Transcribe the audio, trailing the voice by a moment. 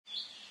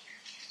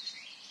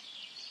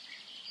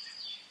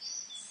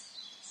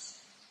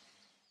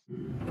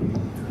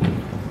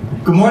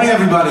Good morning,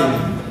 everybody.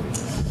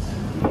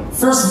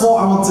 First of all,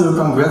 I want to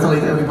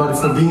congratulate everybody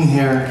for being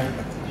here.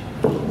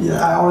 Yeah,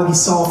 I already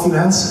saw a few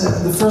hands.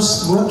 The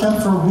first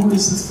WordCamp, for who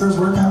is this first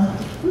WordCamp?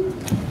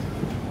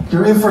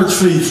 You're in for a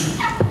treat.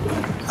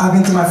 I've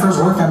been to my first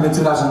WordCamp in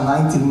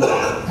 2019,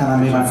 and I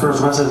made my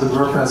first website with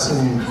WordPress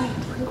in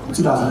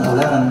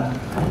 2011.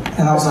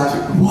 And I was like,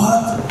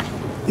 what?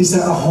 Is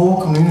there a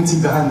whole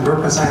community behind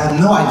WordPress? I had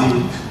no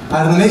idea. I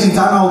had an amazing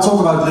time. I will talk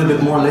about it a little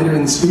bit more later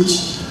in the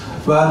speech.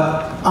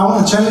 But I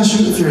want to challenge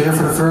you, if you're here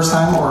for the first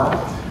time or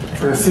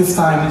for the fifth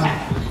time,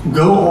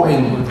 go all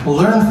in.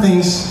 Learn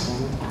things,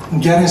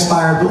 get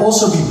inspired, but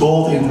also be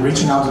bold in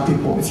reaching out to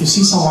people. If you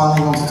see someone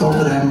you want to talk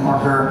with him or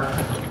her,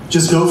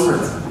 just go for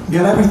it.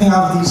 Get everything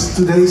out of these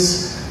 2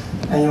 days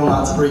and you will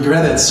not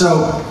regret it.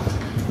 So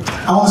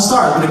I want to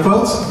start with a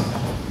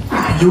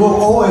quote. You will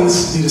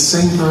always be the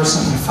same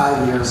person in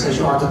 5 years as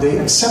you are today,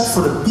 except for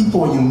the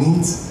people you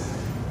meet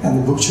and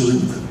the books you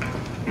read.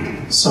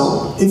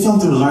 So if you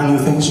want to learn new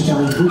things, you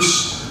can read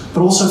books, but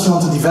also if you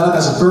want to develop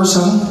as a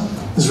person,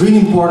 it's really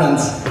important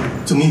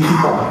to meet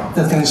people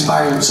that can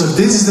inspire you. So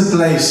this is the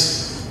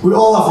place. We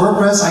all love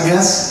WordPress, I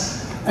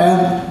guess,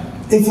 and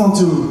if you want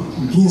to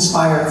be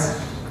inspired,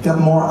 get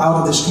more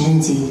out of this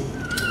community,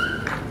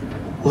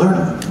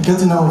 learn, get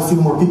to know a few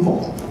more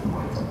people.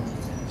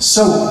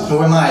 So,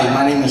 who am I?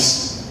 My name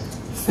is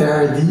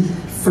Ferdy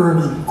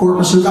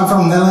Korpershoek. I'm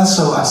from the Netherlands,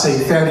 so I say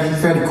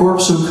Ferdy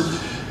Korpershoek.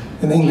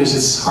 In English,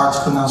 it's hard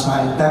to pronounce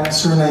my back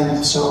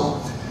surname, so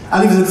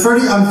I live at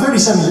Ferdy. I'm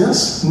 37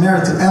 years,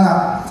 married to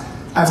Anna.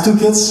 I have 2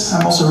 kids.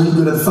 I'm also really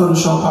good at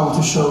Photoshop. I want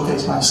to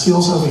showcase my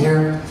skills over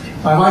here.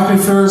 My wife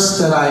prefers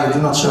that I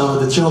do not show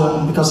the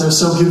children because they're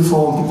so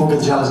beautiful and people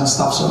get jealous and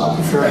stuff, so I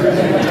prefer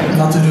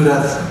not to do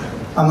that.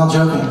 I'm not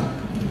joking.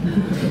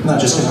 No,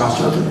 just kidding, I'm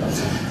joking.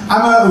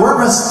 I'm a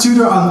WordPress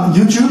tutor on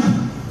YouTube.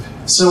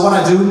 So what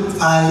I do,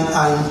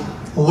 I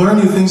learn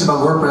new things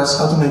about WordPress,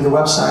 how to make a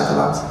website,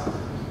 about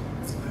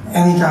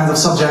any kind of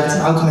subject,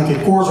 how to make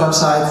a course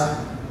website,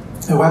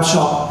 a web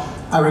shop.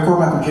 I record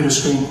my computer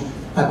screen,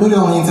 I put it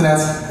on the internet,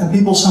 and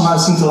people somehow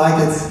seem to like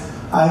it.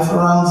 I have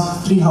around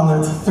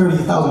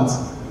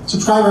 330,000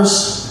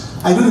 subscribers.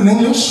 I do it in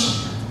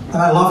English, and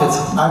I love it.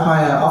 I have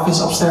my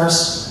office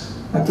upstairs,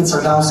 my kids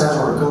are downstairs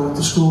or go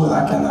to school, and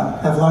I can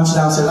have lunch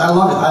downstairs. I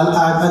love it.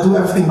 I do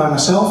everything by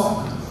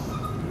myself,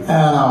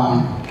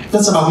 and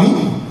that's about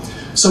me.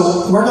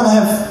 So we're going to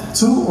have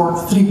 2 or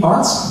 3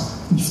 parts.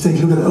 If you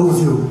take a look at the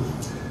overview,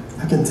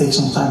 I can take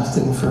some time to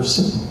take my first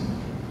sip.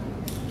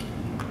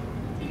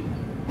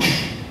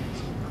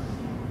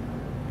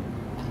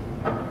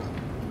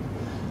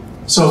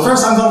 So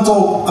first I'm going to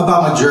talk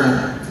about my journey.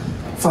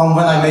 From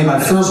when I made my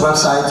first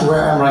website to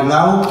where I am right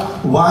now.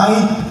 Why?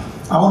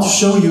 I want to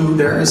show you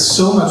there is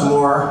so much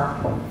more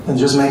than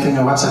just making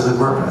a website with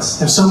WordPress.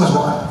 There's so much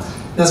more.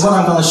 That's what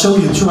I'm going to show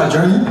you through my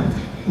journey.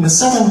 And the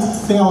second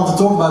thing I want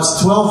to talk about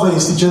is 12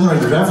 ways to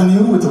generate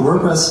revenue with the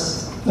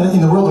WordPress,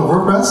 in the world of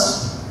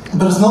WordPress.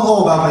 But it's not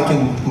all about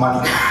making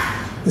money.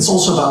 It's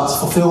also about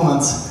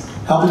fulfillment,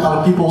 helping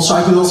other people. So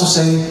I could also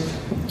say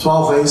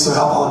 12 ways to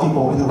help other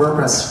people in the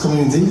WordPress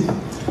community.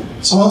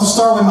 So I want to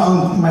start with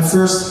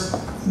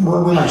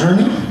my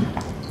journey.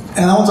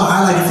 And I want to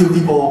highlight a few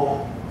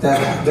people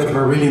that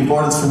were really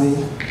important for me.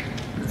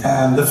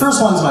 And the first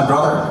one is my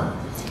brother.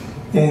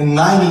 In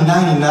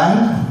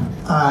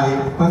 1999,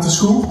 I went to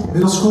school,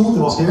 middle school, it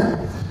was here.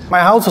 My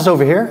house was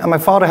over here, and my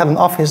father had an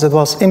office that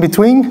was in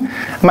between.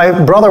 My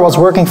brother was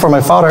working for my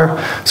father,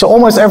 so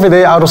almost every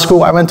day out of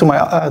school I went to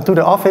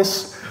the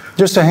office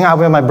just to hang out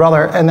with my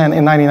brother. And then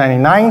in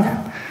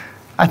 1999,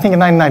 I think in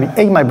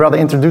 1998, my brother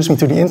introduced me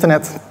to the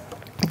internet.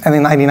 And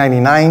in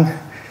 1999,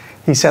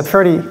 he said,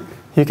 Ferdy,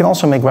 you can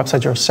also make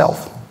websites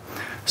yourself.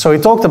 So he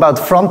talked about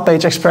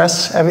Frontpage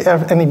Express.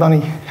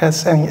 Anybody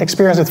has any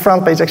experience with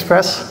Frontpage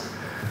Express?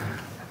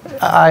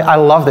 I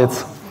loved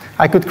it.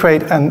 I could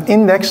create an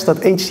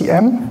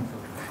index.html,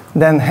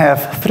 then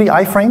have 3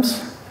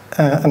 iframes,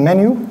 a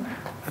menu,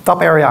 a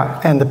top area,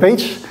 and the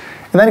page.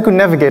 And then I could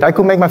navigate. I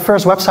could make my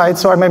first website.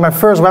 So I made my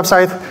first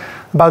website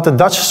about the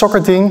Dutch soccer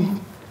team.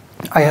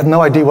 I had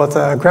no idea what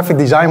graphic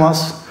design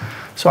was.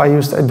 So I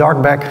used a dark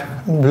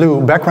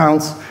blue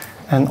background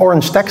and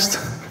orange text.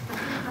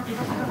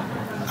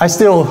 I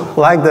still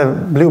like the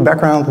blue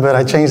background, but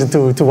I changed it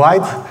to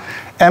white.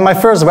 And my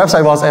first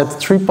website was at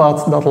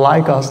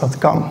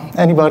tripod.lycos.com.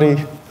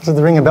 Anybody? Does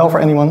it ring a bell for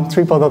anyone?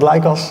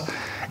 Tripod.lycos.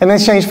 In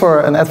exchange for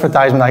an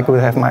advertisement, I could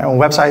have my own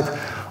website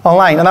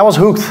online. And I was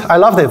hooked. I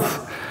loved it.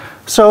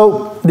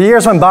 So the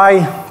years went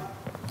by.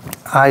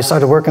 I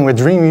started working with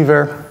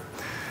Dreamweaver.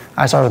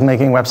 I started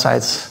making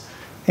websites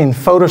in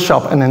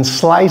Photoshop and then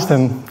sliced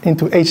them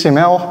into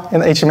HTML, in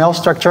HTML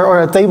structure,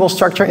 or a table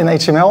structure in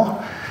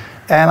HTML.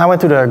 And I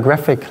went to the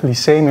Graphic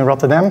Lyceum in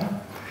Rotterdam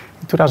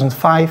in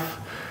 2005.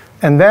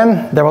 And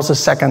then there was a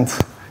second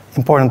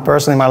important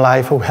person in my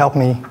life who helped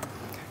me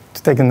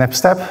to take the next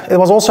step. It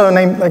was also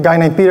a guy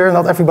named Peter.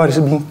 Not everybody's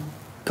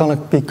gonna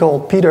be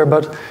called Peter,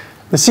 but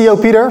the CEO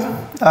Peter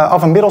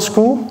of a middle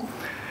school.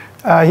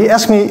 He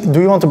asked me,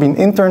 do you want to be an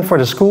intern for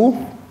the school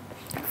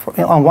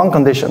on one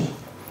condition.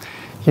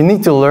 You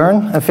need to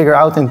learn and figure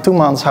out in 2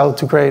 months how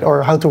to create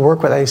or how to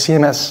work with a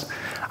CMS.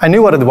 I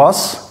knew what it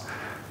was,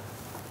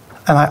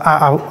 and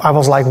I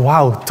was like,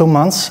 wow, 2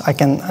 months, I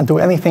can do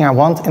anything I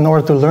want in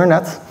order to learn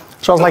that.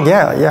 So I was like,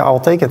 yeah, I'll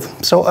take it.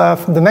 So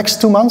the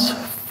next 2 months,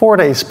 4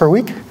 days per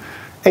week,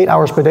 8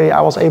 hours per day,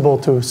 I was able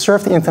to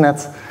surf the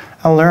internet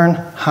and learn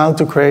how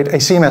to create a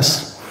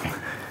CMS.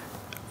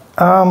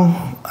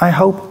 I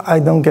hope I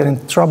don't get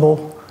in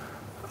trouble,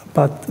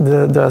 but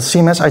the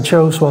CMS I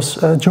chose was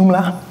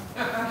Joomla.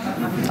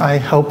 I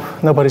hope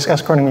nobody's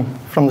escorting me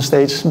from the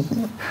stage.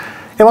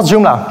 It was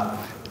Joomla.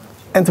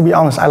 And to be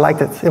honest, I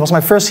liked it. It was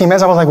my first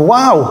CMS. I was like,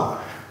 wow,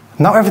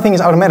 now everything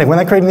is automatic. When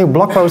I create a new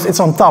blog post, it's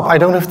on top. I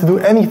don't have to do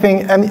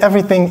anything,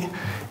 everything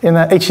in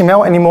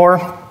HTML anymore.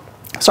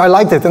 So I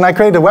liked it. And I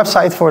created a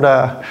website for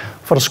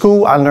the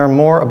school. I learned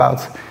more about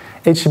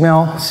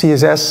HTML,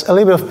 CSS, a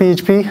little bit of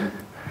PHP.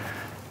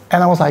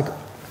 And I was like,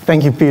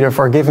 thank you, Peter,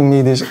 for giving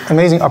me this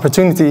amazing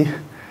opportunity.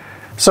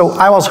 So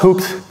I was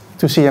hooked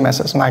to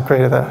CMSs, and I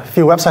created a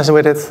few websites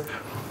with it.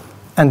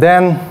 And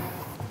then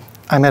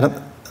I met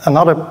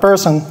another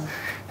person.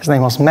 His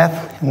name was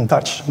Matt, in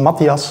Dutch,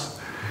 Matthias.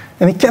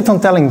 And he kept on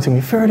telling to me,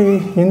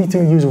 Ferdy, you need to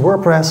use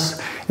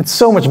WordPress. It's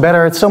so much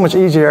better, it's so much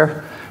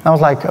easier. And I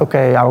was like,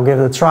 okay, I will give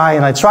it a try.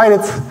 And I tried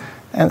it,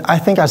 and I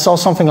think I saw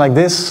something like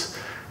this.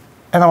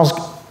 And I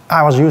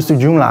was used to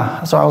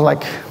Joomla, so I was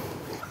like,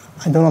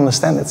 I don't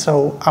understand it.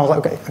 So I was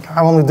like, okay,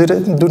 I want to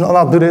do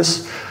not do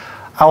this.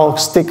 I will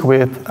stick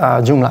with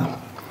Joomla.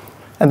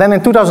 And then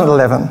in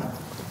 2011,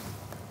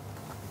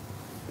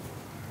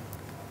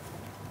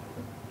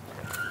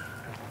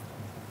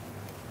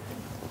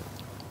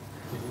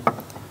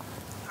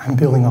 I'm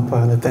building up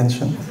the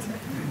tension.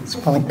 It's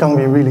going to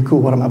be really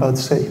cool what I'm about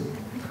to say.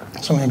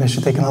 So maybe I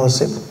should take another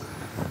sip.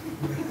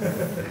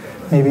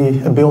 Maybe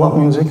a build-up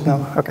music?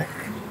 No? Okay.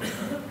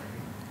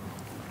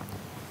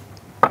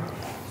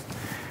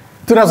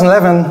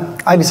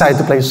 2011, I decided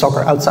to play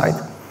soccer outside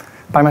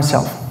by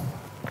myself.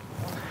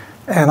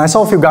 And I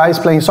saw a few guys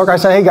playing soccer. I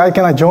said, hey guy,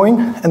 can I join?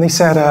 And they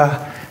said,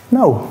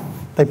 no.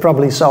 They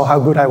probably saw how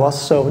good I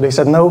was, so they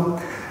said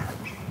no.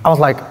 I was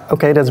like,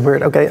 okay, that's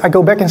weird. Okay, I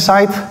go back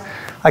inside.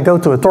 I go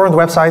to a torrent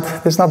website.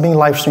 This is not being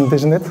live streamed,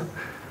 isn't it?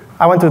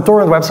 I went to a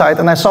torrent website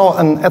and I saw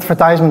an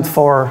advertisement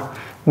for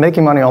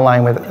making money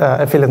online with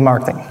affiliate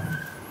marketing.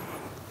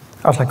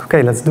 I was like,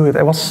 okay, let's do it.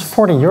 It was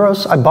 40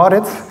 euros. I bought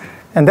it.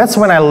 And that's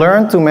when I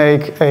learned to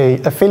make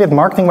an affiliate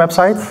marketing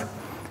website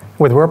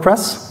with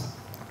WordPress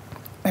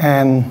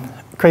and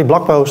create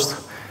blog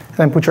posts and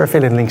then put your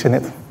affiliate links in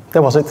it.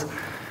 That was it.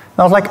 And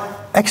I was like,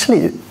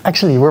 actually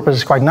WordPress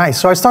is quite nice.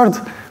 So I started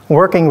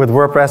working with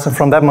WordPress, and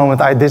from that moment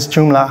I did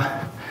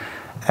Joomla,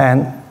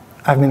 and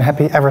I've been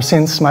happy ever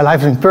since. My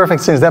life has been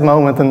perfect since that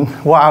moment,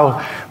 and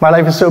wow, my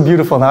life is so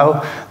beautiful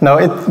now.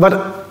 But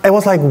it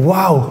was like,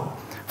 wow.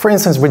 For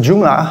instance, with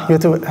Joomla, you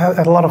have to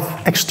have a lot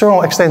of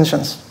external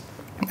extensions.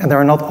 And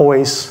they're not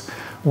always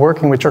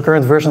working with your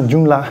current version of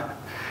Joomla.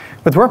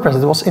 With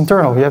WordPress, it was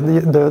internal. You have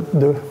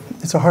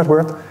it's a hard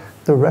word,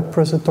 the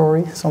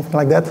repository, something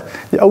like that.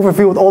 The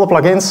overview with all the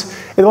plugins.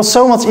 It was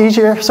so much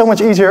easier, so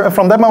much easier. And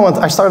from that moment,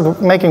 I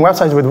started making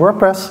websites with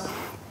WordPress.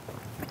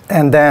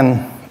 And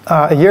then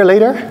a year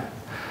later,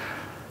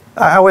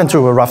 I went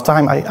through a rough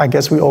time. I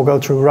guess we all go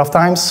through rough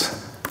times.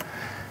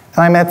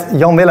 And I met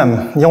Jan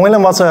Willem. Jan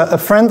Willem was a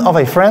friend of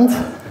a friend.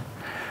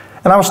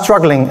 And I was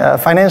struggling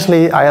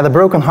financially. I had a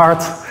broken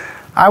heart.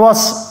 I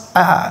was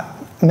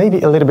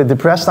maybe a little bit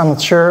depressed, I'm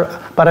not sure,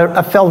 but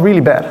I felt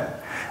really bad.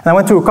 And I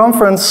went to a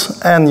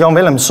conference, and Jan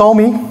Willem saw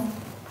me,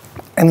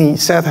 and he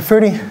said,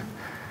 Ferdy,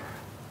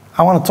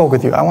 I want to talk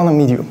with you. I want to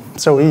meet you.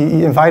 So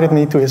he invited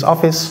me to his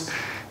office.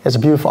 He has a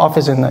beautiful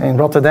office in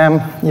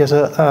Rotterdam. He has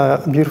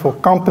a beautiful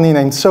company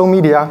named So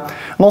Media.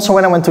 And also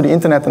when I went to the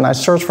internet and I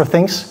searched for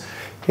things,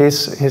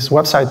 his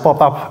website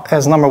popped up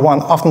as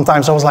 #1.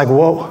 Oftentimes I was like,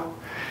 whoa.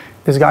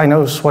 This guy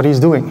knows what he's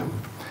doing.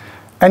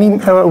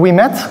 And we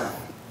met,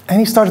 and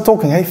he started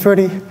talking. Hey,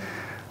 Ferdy,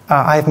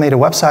 I've made a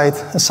website,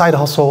 a side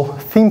hustle,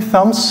 theme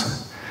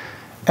thumbs.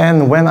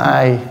 And when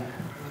I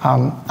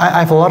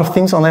have a lot of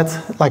themes on it,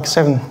 like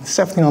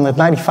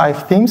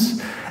 1,795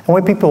 themes. And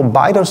when people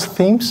buy those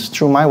themes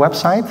through my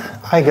website,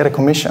 I get a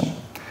commission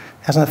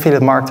as an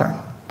affiliate marketer.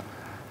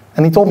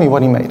 And he told me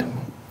what he made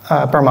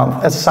per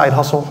month as a side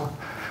hustle.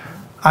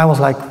 I was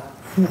like,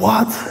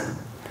 what?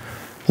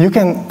 You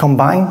can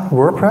combine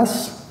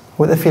WordPress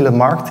with affiliate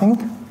marketing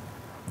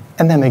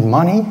and then make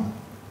money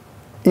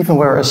even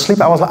when we're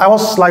asleep. I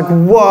was like,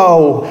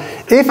 whoa,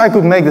 if I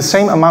could make the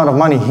same amount of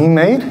money he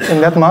made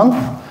in that month,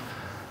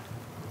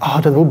 oh,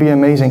 that would be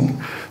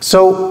amazing.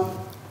 So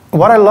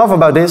what I love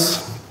about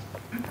this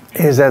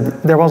is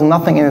that there was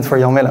nothing in it for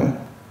Jan Willem.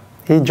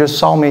 He just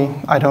saw me,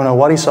 I don't know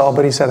what he saw,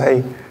 but he said,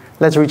 hey,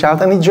 let's reach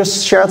out, and he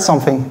just shared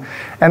something.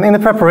 And in the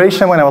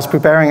preparation, when I was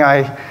preparing,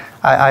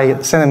 I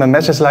sent him a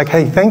message like,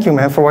 hey, thank you,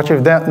 man, for what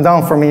you've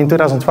done for me in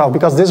 2012,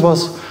 because this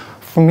was,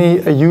 for me,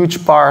 a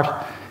huge part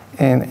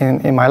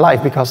in my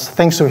life, because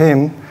thanks to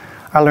him,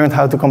 I learned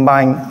how to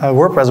combine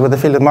WordPress with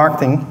affiliate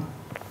marketing,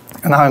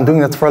 and now I'm doing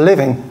that for a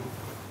living.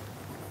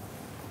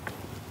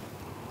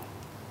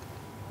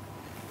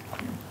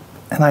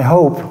 And I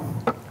hope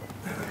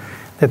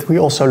that we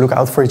also look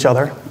out for each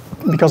other,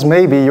 because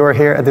maybe you're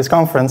here at this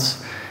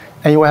conference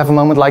and you will have a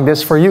moment like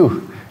this for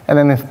you. And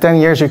then in 10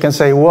 years you can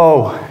say,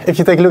 whoa, if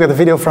you take a look at the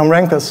video from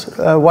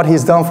Rankus, what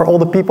he's done for all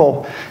the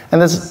people, and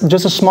that's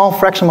just a small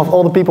fraction of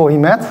all the people he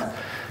met.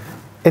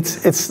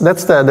 That's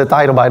the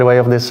title, by the way,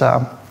 of this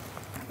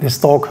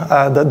talk,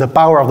 the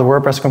power of the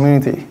WordPress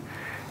community.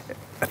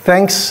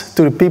 Thanks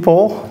to the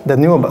people that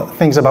knew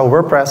things about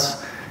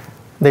WordPress,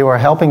 they were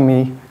helping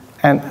me,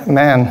 and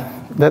man,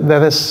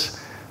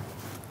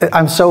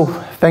 I'm so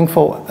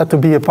thankful to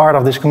be a part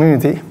of this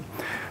community.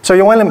 So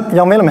Jan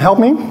Willem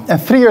helped me,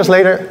 and 3 years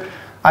later,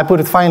 I put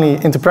it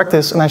finally into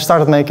practice, and I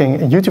started making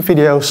YouTube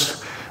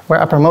videos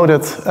where I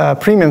promoted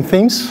premium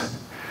themes.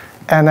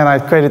 And then I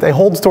created a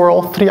whole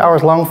tutorial, 3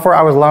 hours long, 4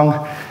 hours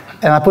long,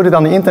 and I put it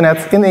on the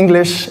internet in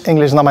English.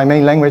 English is not my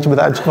main language, but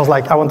I was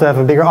like, I want to have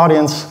a bigger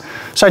audience.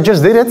 So I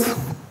just did it.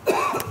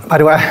 By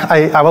the way,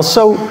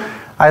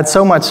 I had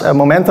so much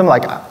momentum,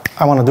 like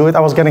I want to do it. I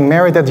was getting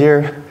married that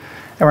year,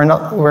 and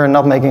we're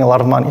not making a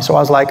lot of money. So I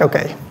was like,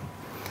 okay,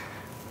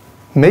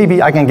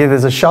 maybe I can give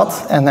this a shot.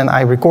 And then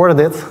I recorded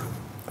it,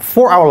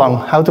 4 hour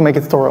long, how to make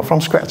a tutorial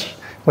from scratch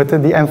with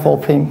the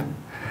Enfold theme.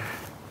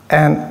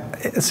 And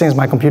since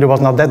my computer was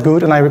not that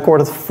good, and I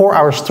recorded 4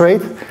 hours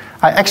straight,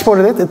 I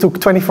exported it. It took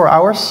 24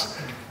 hours.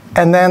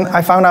 And then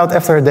I found out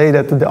after a day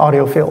that the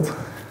audio failed.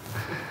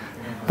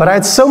 But I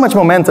had so much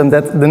momentum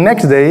that the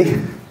next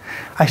day,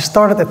 I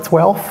started at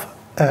 12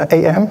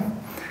 a.m.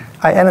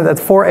 I ended at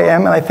 4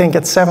 a.m. and I think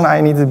at 7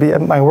 I needed to be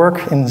at my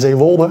work in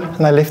Zeewolde,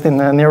 and I lived in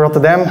near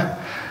Rotterdam.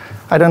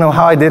 I don't know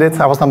how I did it.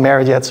 I was not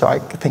married yet, so I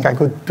think I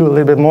could do a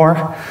little bit more.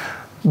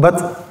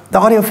 But the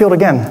audio failed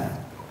again.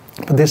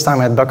 But this time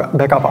I had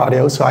backup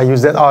audio, so I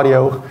used that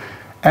audio.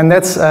 And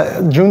that's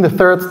June the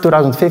 3rd,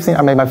 2015,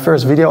 I made my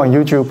first video on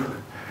YouTube.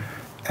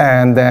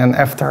 And then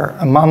after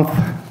a month,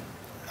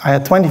 I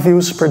had 20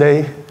 views per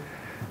day.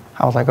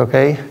 I was like,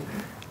 okay.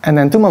 And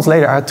then 2 months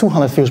later, I had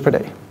 200 views per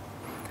day.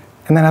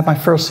 And then I had my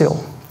first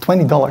sale,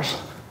 $20.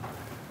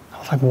 I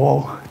was like,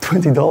 whoa,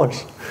 $20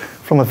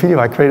 from a video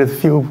I created a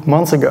few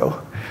months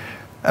ago.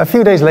 A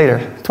few days later,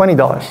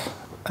 $20.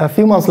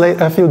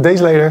 A few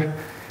days later,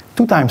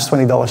 2 times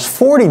 $20,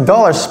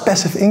 $40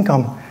 passive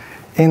income.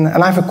 And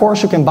I have a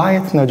course, you can buy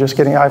it. No, just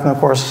kidding, I have no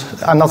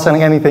course. I'm not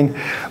selling anything.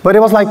 But it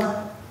was like,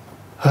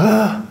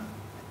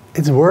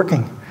 it's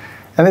working.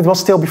 And it was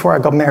still before I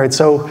got married.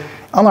 So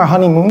on our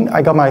honeymoon,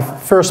 I got my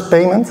first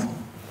payment,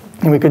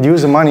 and we could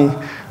use the money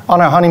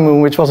on our honeymoon,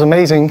 which was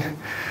amazing.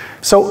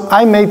 So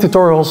I made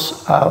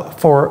tutorials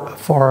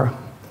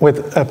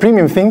with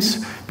premium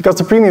themes, because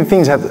the premium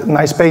themes had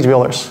nice page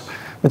builders.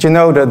 But you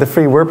know, the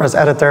free WordPress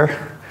editor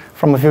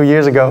from a few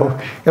years ago,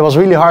 it was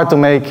really hard to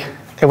make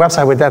a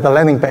website with that, a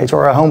landing page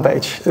or a home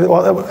page.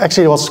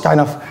 Actually, it was kind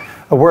of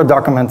a Word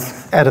document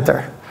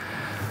editor.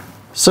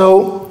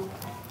 So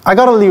I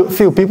got a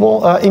few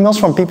people, emails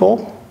from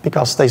people,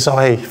 because they saw,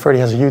 hey, Ferdy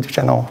has a YouTube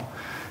channel.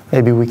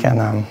 Maybe we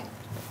can,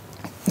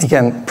 he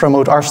can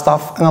promote our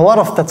stuff. And a lot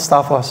of that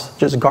stuff was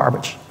just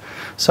garbage.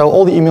 So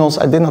all the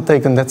emails, I did not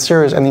take them that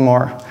serious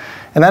anymore.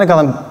 And then I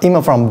got an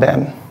email from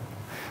Ben.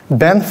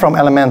 Ben from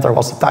Elementor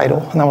was the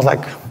title. And I was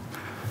like,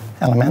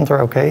 Elementor,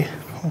 okay,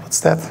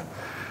 what's that?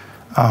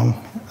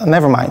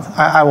 Never mind,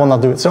 I will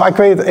not do it. So I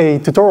created a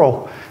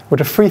tutorial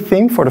with a free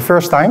theme for the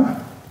first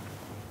time.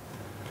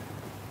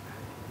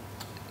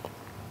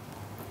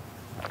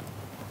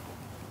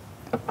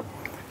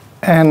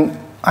 And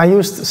I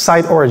used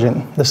Site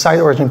Origin, the Site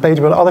Origin page.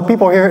 But other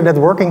people here that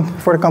are working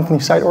for the company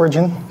Site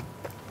Origin?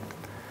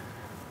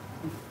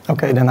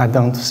 Okay, then I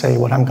don't say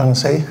what I'm going to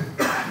say.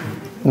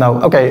 No,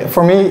 okay,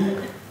 for me,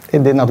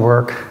 it did not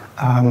work.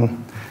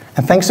 And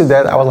thanks to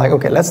that, I was like,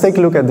 okay, let's take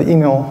a look at the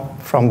email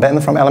from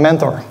Ben from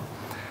Elementor.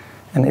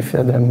 And if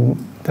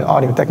the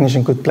audio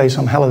technician could play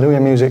some Hallelujah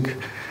music,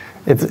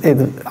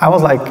 I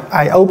was like,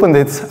 I opened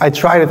it, I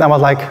tried it, and I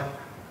was like,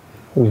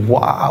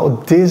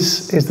 wow,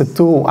 this is the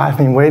tool I've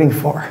been waiting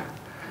for.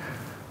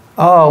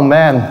 Oh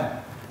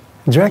man,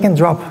 drag and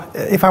drop.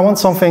 If I want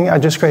something, I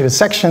just create a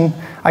section.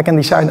 I can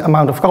decide the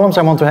amount of columns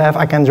I want to have.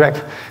 I can drag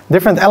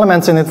different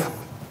elements in it.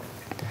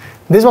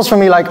 This was for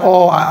me like,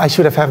 oh, I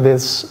should have had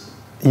this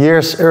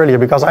years earlier,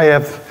 because I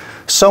have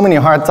so many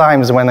hard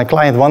times when a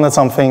client wanted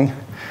something.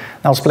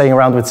 I was playing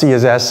around with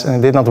CSS and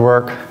it did not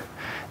work.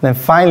 And then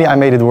finally I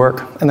made it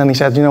work. And then he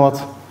said, you know what?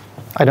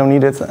 I don't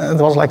need it. It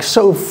was like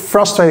so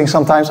frustrating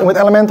sometimes. And with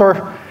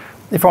Elementor,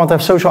 if I want to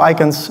have social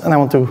icons and I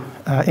want to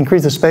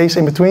increase the space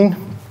in between,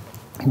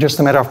 just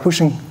a matter of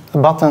pushing a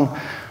button,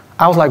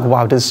 I was like,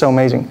 wow, this is so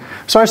amazing.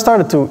 So I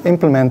started to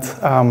implement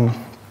the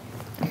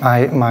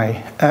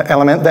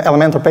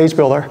Elementor page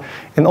builder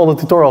in all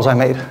the tutorials I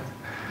made.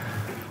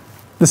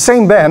 The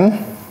same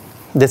Ben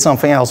did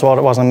something else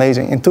what was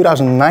amazing. In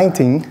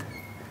 2019,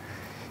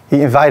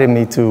 he invited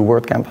me to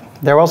WordCamp.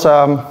 There was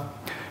a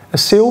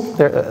sale,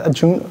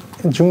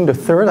 June the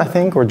 3rd, I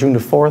think, or June the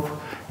 4th.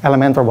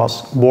 Elementor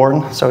was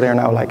born, so they're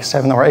now like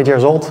 7 or 8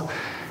 years old.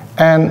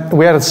 And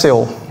we had a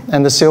sale,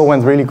 and the sale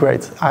went really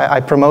great.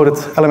 I promoted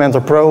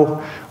Elementor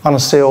Pro on a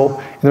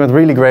sale. It went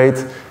really great.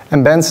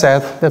 And Ben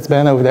said, that's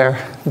Ben over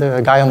there,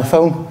 the guy on the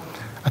phone.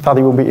 I thought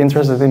he would be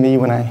interested in me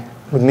when I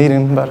would meet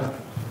him, but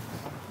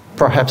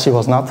perhaps he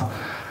was not.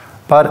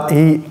 But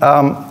he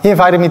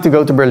invited me to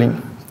go to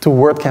Berlin, to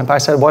WordCamp. I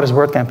said, what is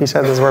WordCamp? He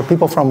said, this is where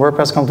people from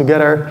WordPress come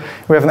together.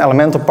 We have an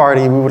Elementor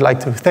party. We would like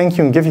to thank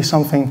you and give you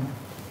something.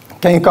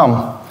 Can you come?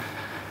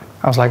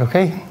 I was like,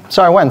 okay.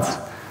 So I went.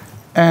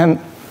 And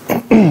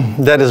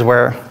that is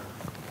where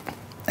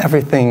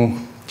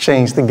everything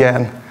changed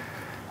again.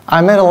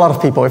 I met a lot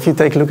of people. If you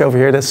take a look over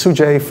here, there's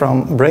Sujay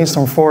from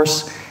Brainstorm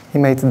Force. He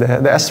made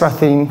the Astra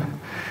theme.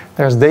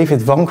 There's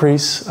David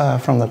Vankries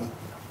from the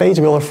Page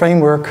Builder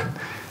Framework.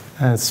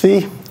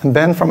 Svi and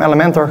Ben from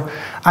Elementor.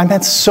 I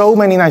met so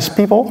many nice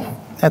people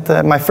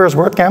at my first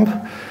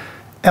WordCamp.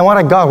 And what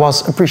I got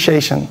was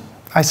appreciation.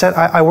 I said,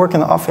 I work in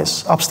the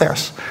office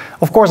upstairs.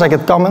 Of course, I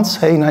get comments.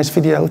 Hey, nice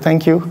video,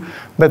 thank you.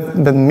 But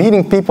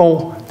meeting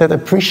people that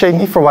appreciate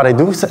me for what I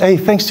do, say, hey,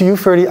 thanks to you,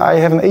 Ferdy, I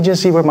have an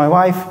agency with my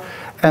wife,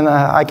 and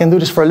I can do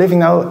this for a living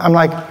now. I'm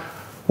like,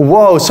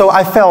 whoa. So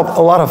I felt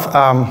a lot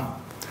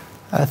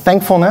of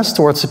thankfulness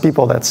towards the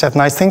people that said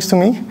nice things to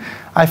me.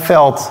 I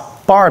felt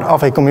part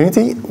of a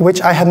community,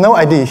 which I had no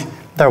idea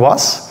there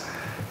was.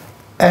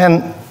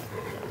 And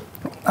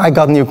I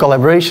got new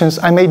collaborations,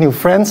 I made new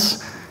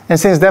friends. And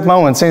since that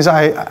moment, since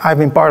I've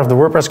been part of the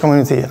WordPress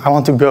community, I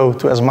want to go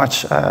to as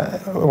much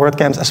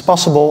WordCamps as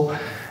possible.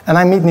 And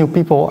I meet new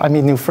people, I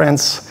meet new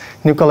friends,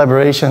 new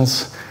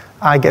collaborations.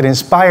 I get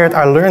inspired,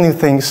 I learn new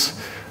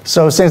things.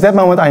 So since that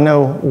moment, I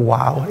know,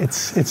 wow,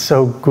 it's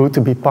so good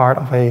to be part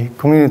of a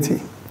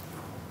community.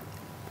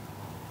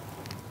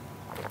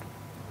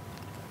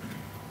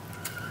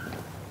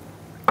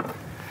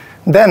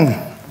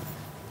 Then,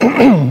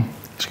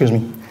 excuse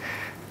me,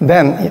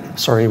 then,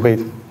 sorry, wait.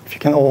 If you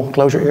can all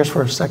close your ears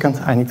for a second,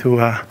 I need to...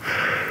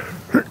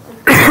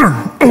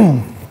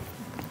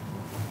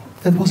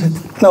 That was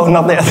it? No,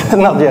 not yet,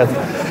 not yet.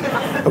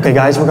 Okay,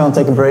 guys, we're going to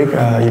take a break.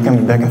 You can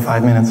be back in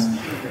 5 minutes.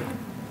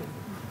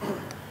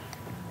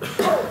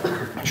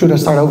 Should I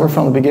start over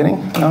from the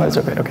beginning? No, it's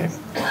okay, okay.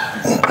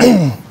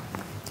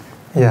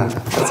 Yeah.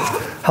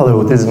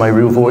 Hello, this is my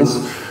real voice.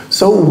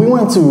 So we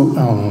went to...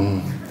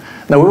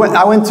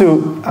 I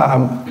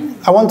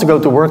wanted to go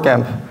to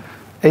WordCamp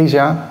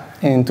Asia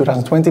in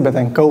 2020, but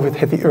then COVID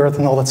hit the earth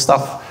and all that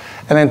stuff.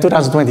 And then in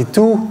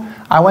 2022,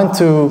 I went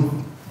to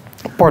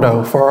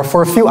Porto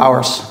for a few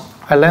hours.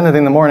 I landed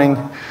in the morning,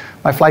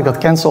 my flight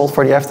got cancelled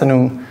for the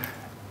afternoon,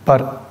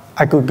 but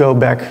I could go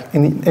back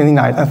in the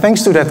night. And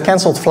thanks to that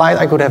cancelled flight,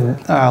 I could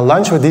have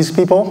lunch with these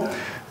people.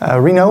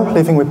 Reno,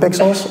 living with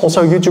pixels,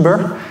 also a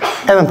YouTuber.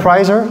 Adam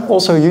Preiser,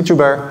 also a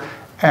YouTuber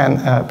and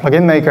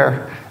plugin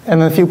maker.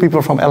 And a few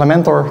people from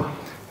Elementor.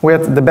 We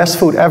had the best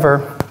food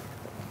ever.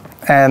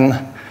 And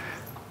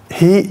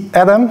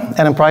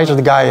Adam Preiser,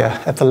 the guy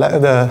at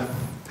the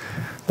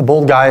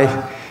bald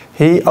guy,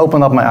 he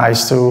opened up my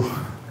eyes to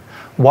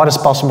what is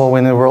possible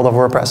in the world of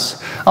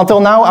WordPress. Until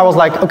now, I was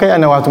like, okay, I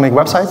know how to make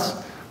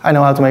websites. I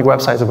know how to make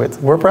websites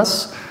with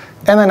WordPress.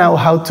 And I know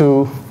how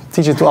to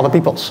teach it to other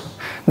people.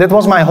 That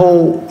was my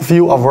whole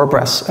view of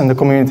WordPress and the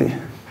community.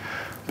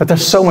 But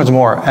there's so much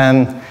more.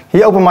 And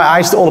he opened my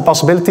eyes to all the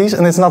possibilities.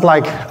 And it's not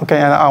like, okay,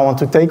 I want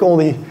to take all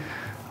the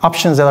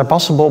options that are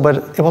possible.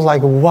 But it was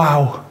like,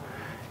 wow.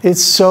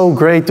 It's so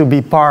great to be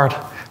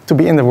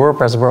in the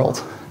WordPress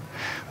world.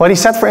 What he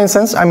said, for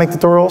instance, I make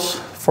tutorials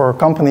for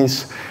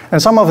companies,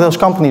 and some of those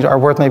companies are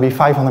worth maybe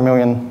 500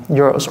 million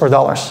euros or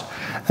dollars.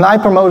 And I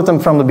promoted them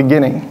from the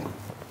beginning.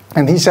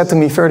 And he said to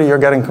me, Ferdy, you're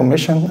getting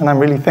commission, and I'm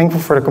really thankful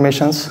for the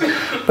commissions.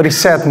 But he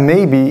said,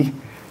 maybe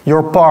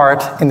your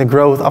part in the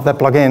growth of that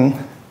plugin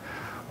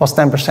was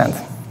 10%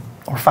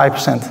 or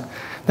 5%.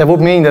 That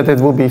would mean that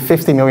it would be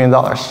 $50 million.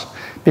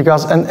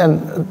 Because,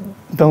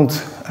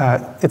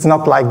 it's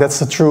not like that's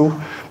the true,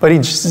 but he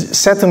just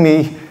said to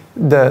me,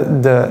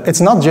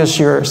 it's not just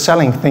you're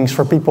selling things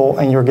for people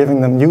and you're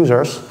giving them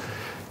users,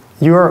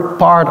 you're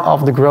part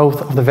of the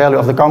growth of the value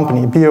of the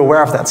company, be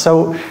aware of that.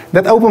 So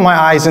that opened my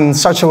eyes in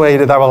such a way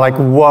that I was like,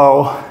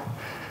 whoa,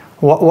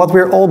 what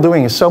we're all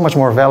doing is so much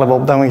more valuable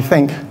than we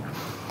think.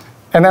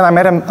 And then I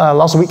met him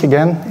last week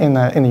again in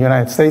the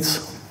United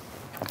States.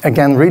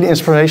 Again, really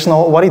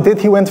inspirational. What he did,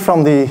 he went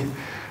from the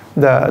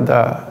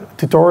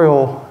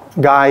tutorial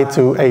guy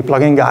to a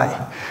plugin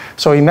guy.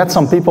 So he met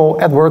some people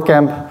at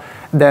WordCamp,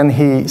 then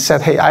he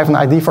said, hey, I have an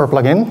idea for a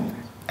plugin,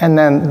 and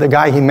then the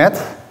guy he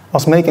met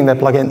was making that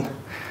plugin.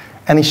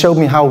 And he showed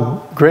me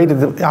how good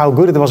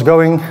it was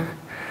going,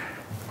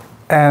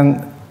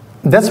 and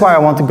that's why I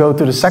want to go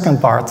to the second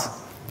part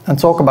and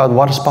talk about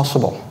what is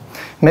possible.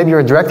 Maybe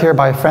you're dragged here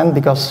by a friend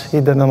because he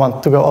didn't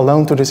want to go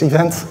alone to this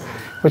event,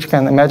 which you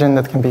can imagine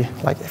that can be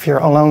like if you're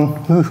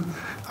alone,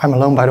 I'm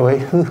alone by the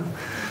way.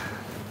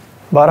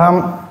 But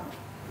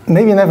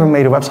maybe you never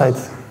made a website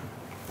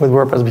with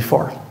WordPress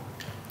before.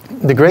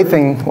 The great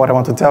thing, what I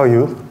want to tell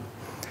you,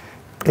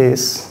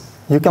 is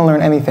you can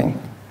learn anything.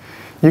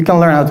 You can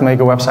learn how to make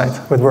a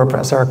website with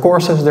WordPress. There are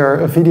courses,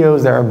 there are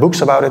videos, there are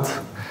books about it.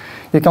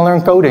 You can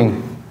learn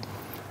coding.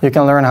 You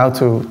can learn how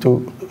to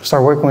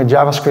start working with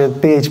JavaScript,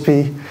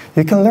 PHP.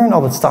 You can learn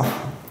all that stuff.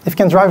 If you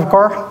can drive a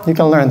car, you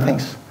can learn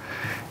things.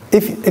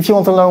 If you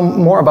want to learn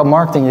more about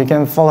marketing, you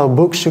can follow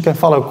books, you can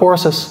follow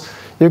courses,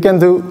 you can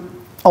do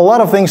a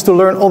lot of things to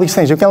learn all these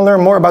things. You can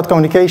learn more about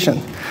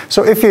communication.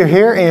 So if you're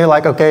here and you're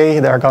like, okay,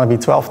 there are going to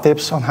be 12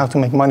 tips on how to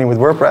make money with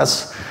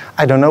WordPress.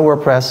 I don't know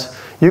WordPress.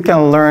 You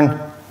can learn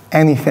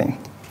anything,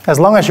 as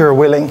long as you're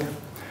willing.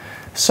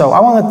 So I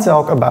want to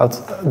talk about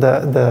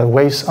the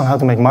ways on how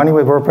to make money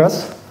with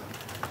WordPress.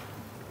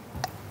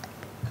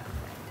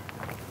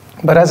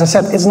 But as I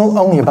said, it's not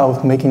only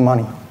about making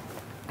money.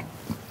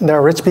 There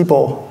are rich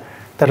people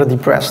that are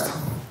depressed.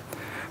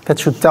 That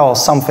should tell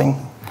us something.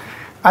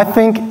 I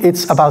think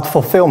it's about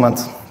fulfillment,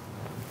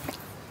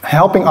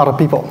 helping other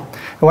people.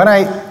 When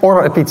I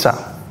order a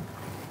pizza,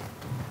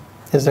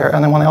 is there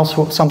anyone else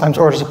who sometimes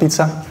orders a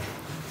pizza?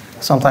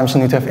 Sometimes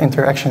you need to have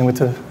interaction with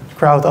the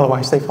crowd,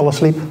 otherwise they fall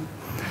asleep.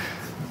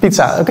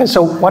 Pizza, okay,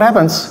 so what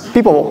happens?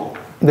 People,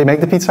 they make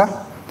the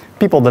pizza,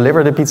 people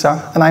deliver the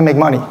pizza, and I make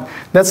money.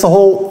 That's the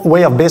whole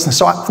way of business.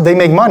 So they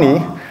make money,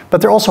 but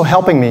they're also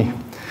helping me.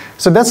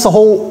 So that's the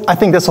whole, I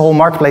think that's the whole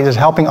marketplace, is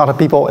helping other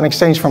people in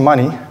exchange for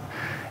money.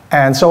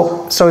 And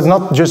so it's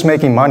not just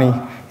making money,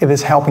 it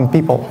is helping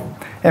people.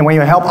 And when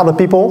you help other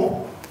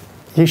people,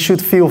 you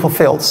should feel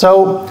fulfilled.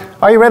 So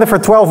are you ready for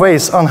 12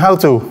 ways on how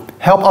to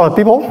help other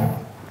people?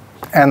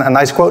 And a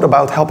nice quote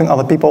about helping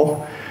other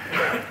people.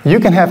 You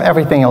can have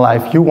everything in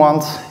life you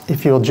want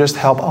if you'll just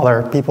help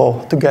other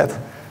people to get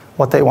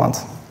what they want.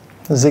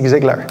 Zig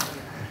Ziglar.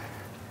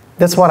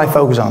 That's what I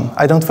focus on.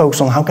 I don't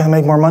focus on how can I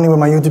make more money with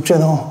my YouTube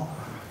channel.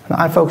 No,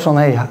 I focus on,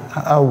 hey,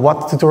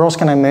 what tutorials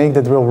can I make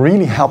that will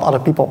really help other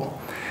people?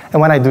 And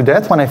when I do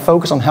that, when I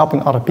focus on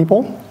helping other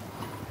people,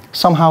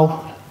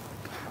 somehow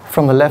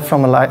from the left,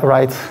 from the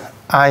right,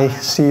 I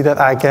see that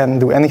I can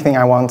do anything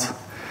I want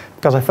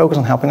because I focus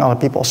on helping other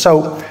people.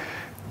 So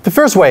the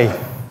first way,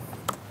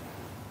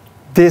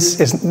 this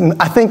is,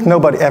 I think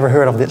nobody ever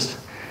heard of this.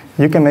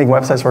 You can make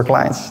websites for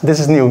clients. This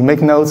is new.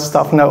 Make notes,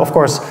 stuff, no, of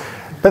course.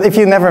 But if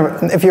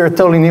you're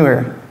totally new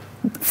here,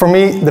 for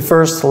me, the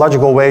first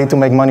logical way to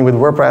make money with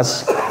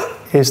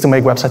WordPress is to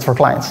make websites for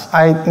clients.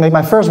 I made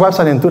my first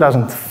website in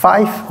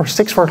 2005 or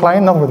 6 for a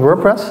client, not with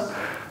WordPress.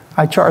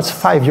 I charged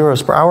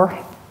 €5 per hour,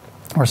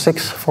 or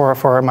 6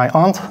 for my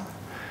aunt.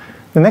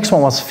 The next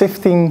one was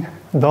 $15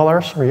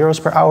 or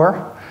euros per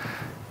hour.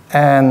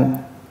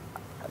 And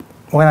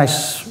when I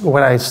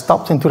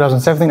stopped in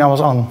 2017, I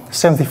was on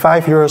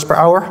 €75 per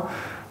hour.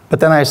 But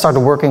then I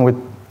started working with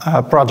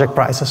project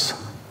prices.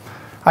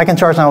 I can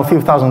charge now a few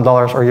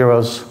 $1,000s or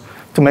euros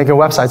to make a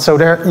website. So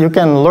there you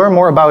can learn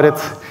more about it.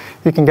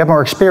 You can get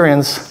more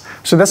experience.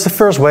 So that's the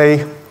first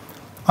way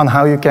on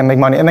how you can make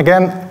money. And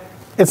again,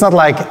 it's not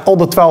like all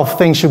the 12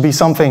 things should be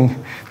something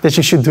that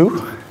you should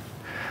do.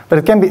 But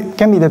it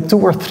can be that 2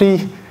 or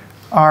 3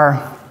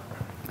 are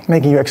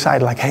making you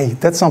excited, like, hey,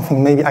 that's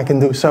something maybe I can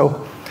do.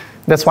 So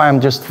that's why I'm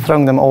just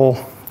throwing them all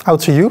out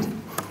to you.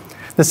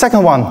 The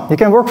second one, you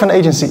can work for an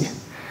agency.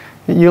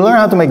 You learn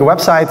how to make a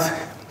website,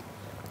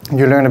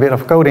 you learn a bit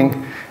of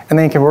coding, and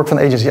then you can work for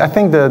an agency. I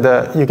think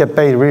you get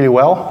paid really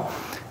well,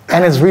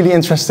 and it's really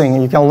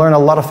interesting. You can learn a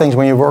lot of things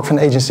when you work for an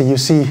agency. You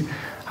see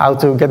how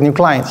to get new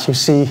clients. You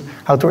see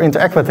how to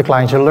interact with the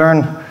clients. You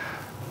learn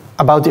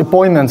about the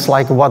appointments,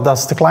 like what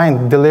does the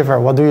client deliver?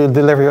 What do you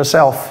deliver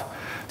yourself?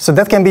 So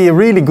that can be a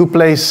really good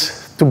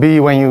place to be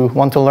when you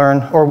want to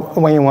learn or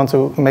when you want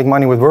to make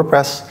money with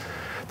WordPress.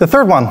 The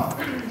third one,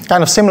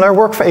 kind of similar,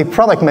 work for a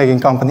product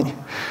making company.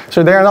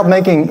 So they're not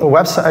making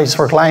websites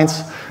for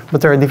clients,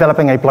 but they're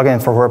developing a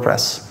plugin for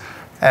WordPress.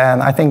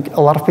 And I think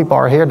a lot of people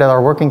are here that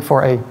are working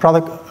for a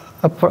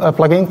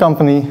plugin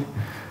company.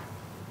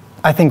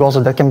 I think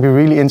also that can be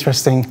really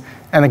interesting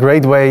and a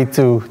great way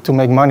to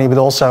make money, but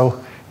also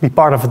be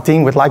part of a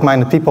team with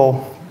like-minded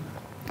people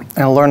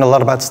and learn a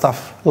lot about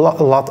stuff, a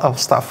lot of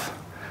stuff.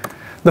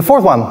 The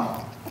fourth one,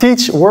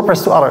 teach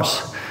WordPress to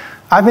others.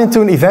 I've been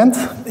to an event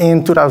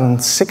in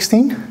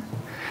 2016.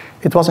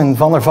 It was in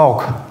Van der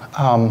Valk,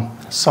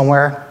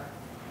 somewhere,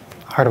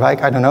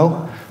 Harderwijk, I don't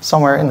know,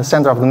 somewhere in the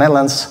center of the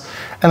Netherlands.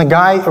 And a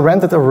guy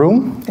rented a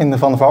room in the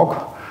Van der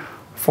Valk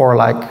for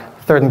like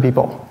 13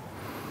 people.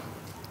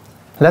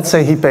 Let's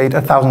say he paid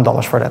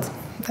 $1,000 for that.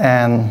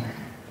 And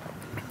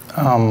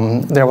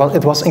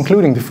it was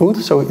including the food,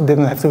 so he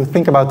didn't have to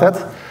think about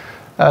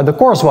that. The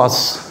course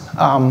was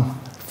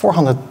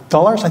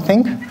 $400, I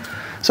think.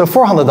 So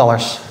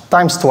 $400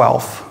 times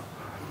 12.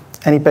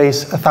 And he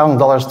pays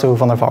 $1,000 to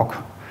Van der Valk.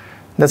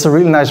 That's a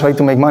really nice way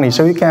to make money.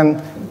 So you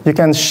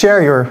can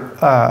share your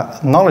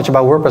knowledge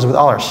about WordPress with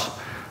others.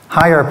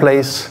 Hire a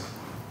place,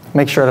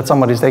 make sure that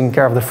somebody's taking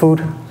care of the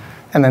food,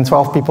 and then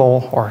 12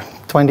 people or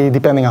 20,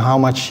 depending on how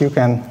much you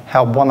can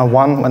help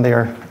one-on-one when they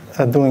are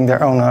doing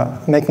their own,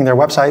 making their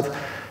website.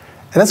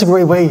 And that's a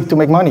great way to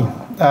make money.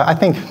 I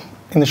think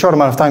in a short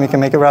amount of time you can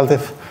make a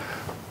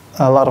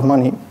lot of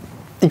money,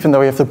 even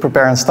though you have to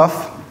prepare and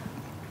stuff.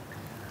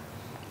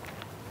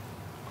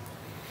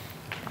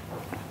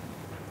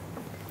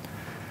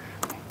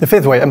 The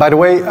fifth way, and by the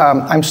way,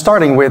 I'm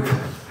starting with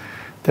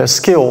the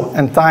skill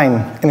and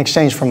time in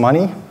exchange for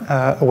money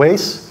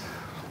ways.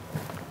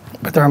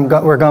 But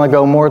we're going to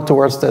go more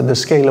towards the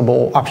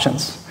scalable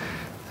options.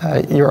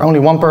 You're only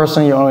one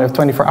person, you only have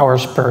 24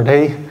 hours per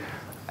day,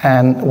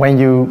 and when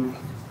you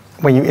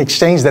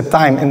exchange that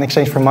time in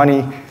exchange for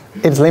money,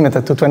 it's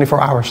limited to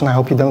 24 hours, and I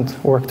hope you don't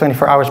work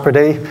 24 hours per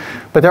day.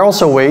 But there are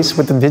also ways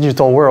with the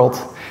digital world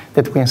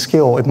that we can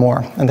scale it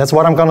more, and that's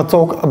what I'm going to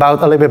talk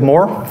about a little bit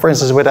more. For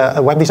instance, with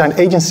a web design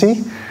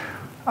agency,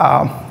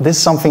 this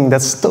is something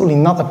that's totally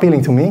not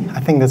appealing to me. I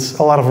think that's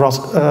a lot of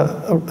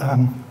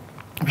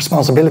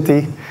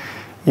responsibility.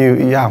 You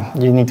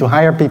need to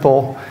hire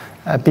people.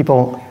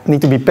 People need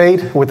to be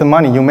paid with the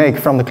money you make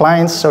from the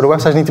clients, so the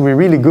websites need to be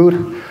really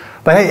good.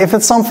 But hey, if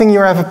it's something you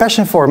have a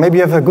passion for, maybe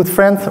you have a good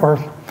friend, or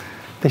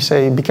they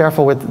say be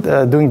careful with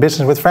doing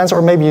business with friends,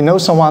 or maybe you know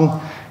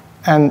someone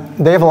and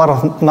they have a lot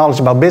of knowledge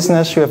about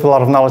business, you have a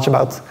lot of knowledge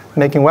about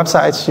making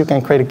websites, you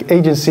can create an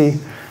agency,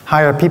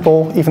 hire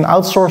people, even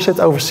outsource it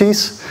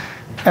overseas,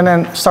 and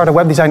then start a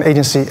web design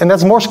agency. And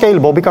that's more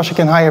scalable because you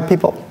can hire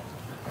people.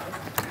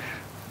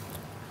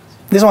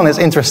 This one is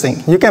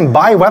interesting. You can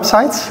buy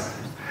websites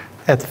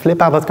at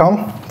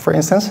flippa.com, for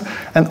instance,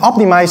 and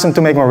optimize them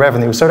to make more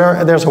revenue. So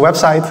there's a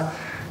website,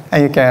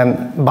 and you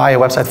can buy a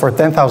website for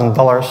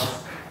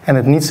 $10,000, and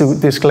it needs to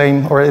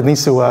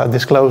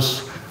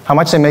disclose how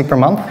much they make per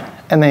month,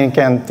 and then you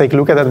can take a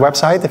look at that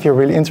website if you're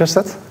really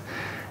interested.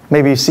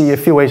 Maybe you see a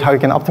few ways how you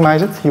can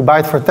optimize it. You buy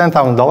it for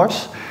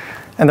 $10,000,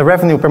 and the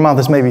revenue per month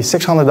is maybe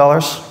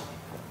 $600,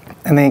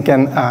 and then you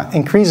can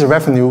increase the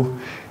revenue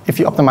if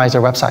you optimize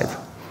your website.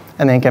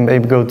 And then you can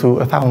maybe go to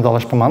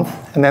 $1,000 per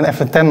month. And then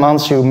after 10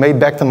 months, you made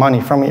back the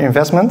money from your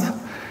investment.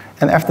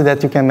 And after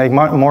that, you can make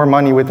more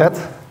money with that.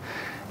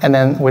 And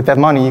then with that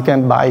money, you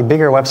can buy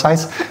bigger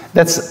websites.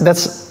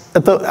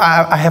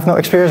 I have no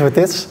experience with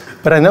this,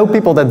 but I know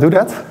people that do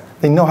that.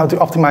 They know how to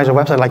optimize a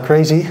website like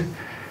crazy.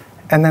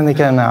 And then they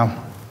can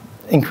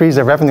increase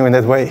their revenue in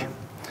that way.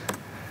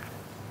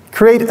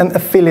 Create an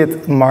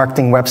affiliate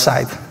marketing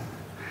website.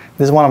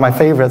 This is one of my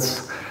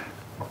favorites.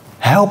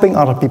 Helping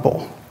other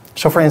people.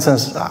 So for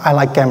instance, I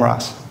like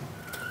cameras,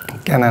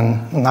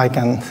 Canon,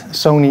 Nikon,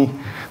 Sony.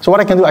 So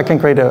what I can do, I can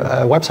create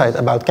a website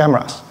about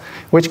cameras.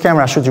 Which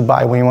camera should you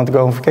buy when you want to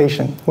go on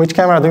vacation? Which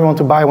camera do you want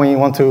to buy when you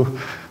want to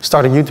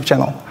start a YouTube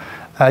channel?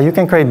 You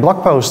can create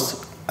blog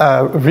posts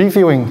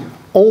reviewing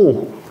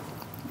all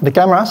the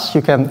cameras.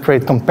 You can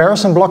create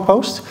comparison blog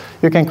posts.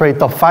 You can create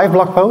top 5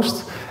 blog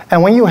posts.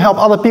 And when you help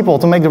other people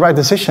to make the right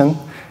decision,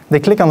 they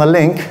click on the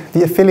link,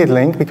 the affiliate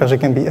link, because you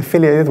can be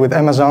affiliated with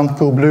Amazon,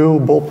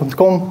 Coolblue,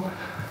 Bol.com.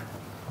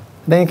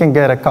 Then you can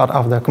get a cut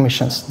of the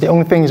commissions. The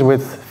only thing is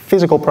with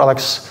physical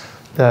products,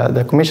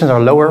 the commissions are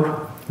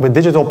lower. With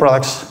digital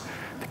products,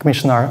 the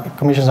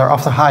commissions are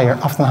often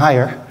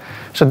higher.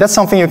 So that's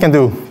something you can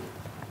do.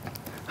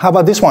 How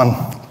about this one?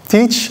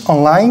 Teach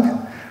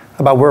online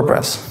about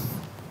WordPress.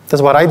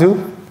 That's what I do.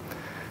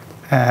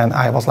 And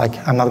I was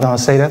like, I'm not going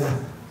to say that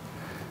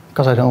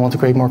because I don't want to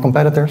create more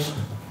competitors.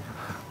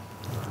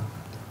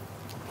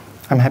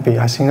 I'm happy,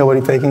 I see nobody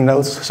taking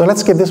notes. So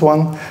let's skip this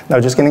one. No,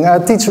 just kidding.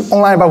 Teach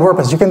online about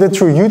WordPress. You can do it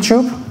through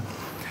YouTube.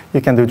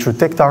 You can do it through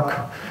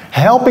TikTok.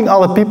 Helping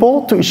other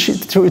people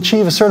to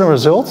achieve a certain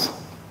result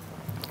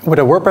with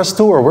a WordPress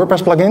tool or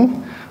WordPress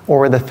plugin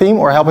or with a theme,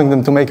 or helping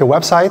them to make a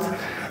website.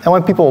 And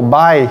when people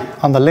buy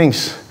on the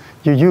links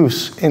you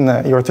use in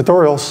your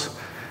tutorials,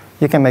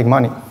 you can make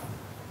money.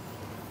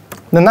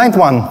 The 9th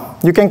one,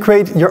 you can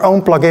create your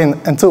own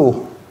plugin and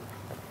tool.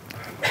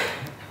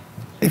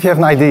 If you have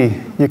an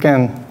idea, you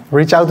can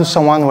reach out to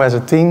someone who has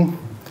a team,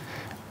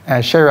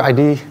 share your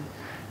ID,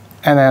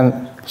 and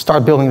then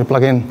start building the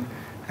plugin.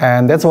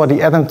 And that's what the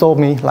admin told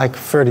me, like,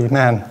 Ferdy,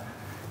 man,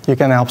 you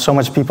can help so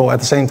much people at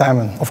the same time.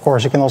 And of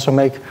course, you can also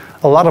make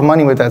a lot of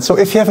money with that. So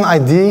if you have an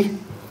ID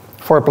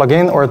for a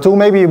plugin or a tool,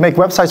 maybe you make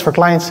websites for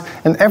clients,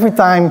 and every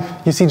time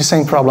you see the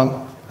same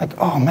problem, like,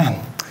 oh man,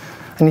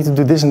 I need to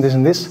do this and this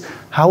and this.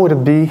 How would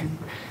it be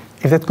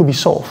if that could be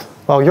solved?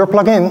 Well, your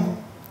plugin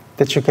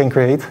that you can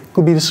create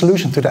could be the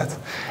solution to that.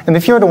 And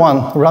if you're the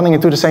one running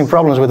into the same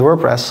problems with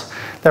WordPress,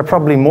 there are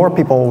probably more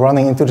people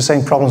running into the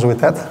same problems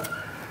with that.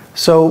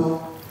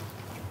 So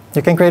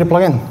you can create a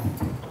plugin.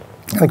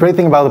 And the great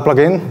thing about the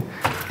plugin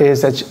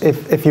is that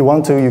if you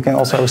want to, you can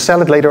also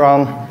sell it later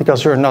on,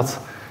 because you're not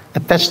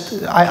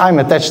attached. I'm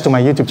attached to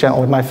my YouTube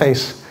channel with my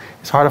face.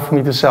 It's harder for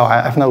me to sell.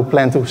 I have no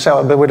plan to sell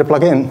it, but with a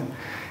plugin,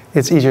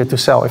 it's easier to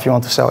sell if you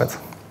want to sell it.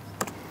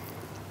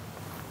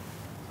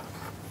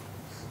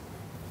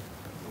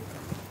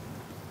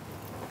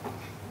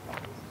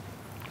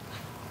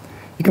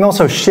 You can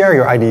also share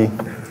your ID.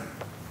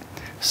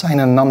 Sign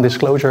a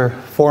non-disclosure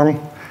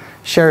form,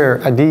 share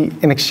your ID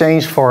in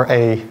exchange for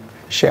a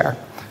share.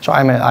 So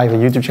I have a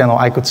YouTube channel.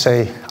 I could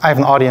say, I have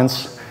an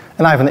audience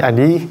and I have an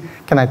ID.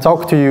 Can I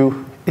talk to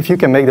you? If you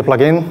can make the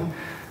plugin,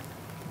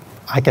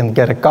 I can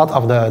get a cut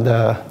of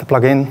the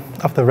plugin,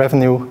 of the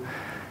revenue.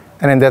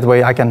 And in that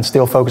way, I can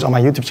still focus on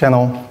my YouTube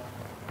channel.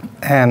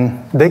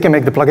 And they can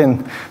make the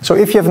plugin. So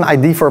if you have an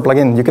ID for a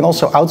plugin, you can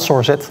also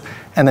outsource it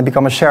and then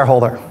become a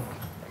shareholder.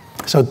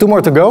 So 2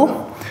 more to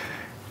go.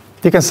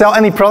 You can sell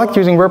any product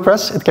using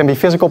WordPress. It can be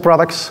physical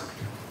products.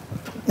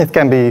 It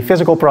can be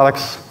physical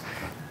products.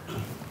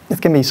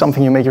 It can be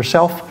something you make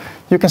yourself.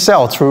 You can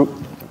sell through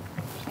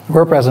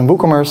WordPress and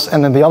WooCommerce,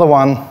 and then the other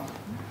one,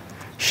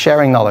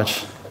 sharing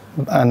knowledge.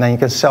 And then you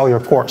can sell your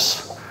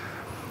course.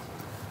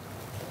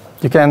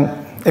 You can,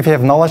 if you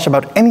have knowledge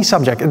about any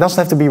subject, it doesn't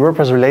have to be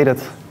WordPress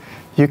related,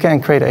 you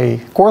can create a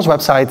course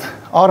website,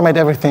 automate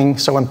everything,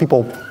 so when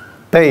people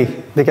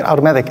pay, they get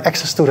automatic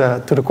access to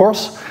the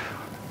course.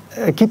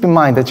 Keep in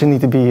mind that you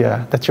need to be,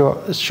 that you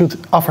should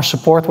offer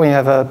support when you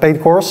have a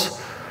paid course.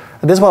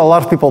 This is what a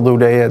lot of people do.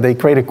 They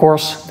create a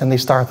course, then they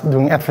start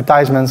doing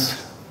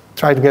advertisements,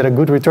 try to get a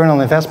good return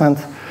on investment.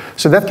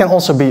 So that can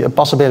also be a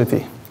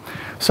possibility.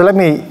 So let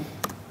me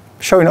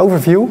show you an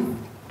overview.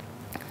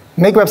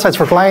 Make websites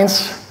for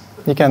clients.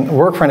 You can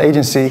work for an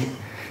agency.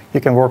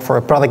 You can work for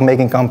a product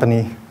making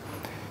company.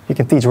 You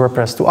can teach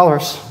WordPress to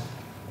others.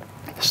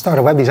 Start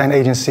a web design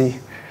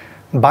agency.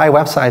 Buy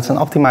websites and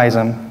optimize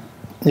them.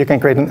 You can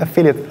create an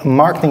affiliate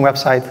marketing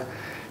website.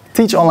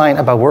 Teach online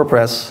about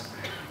WordPress.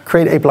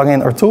 Create a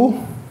plugin or tool.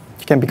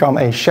 You can become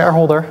a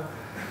shareholder.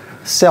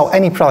 Sell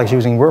any products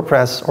using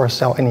WordPress or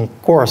sell any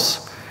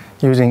course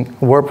using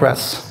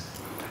WordPress.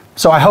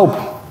 So I hope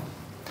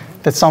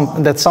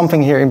that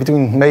something here in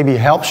between maybe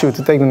helps you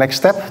to take the next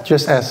step,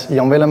 just as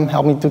Jan Willem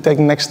helped me to take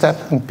the next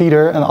step, and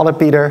Peter and other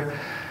Peter.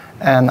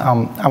 And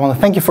I want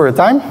to thank you for your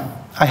time.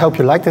 I hope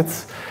you liked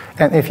it.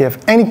 And if you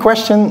have any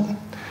question,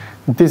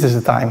 this is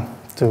the time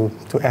to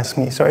ask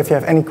me. So if you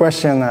have any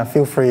question,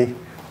 feel free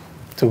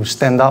to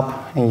stand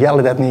up and yell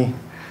it at me,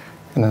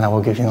 and then I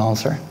will give you an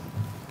answer.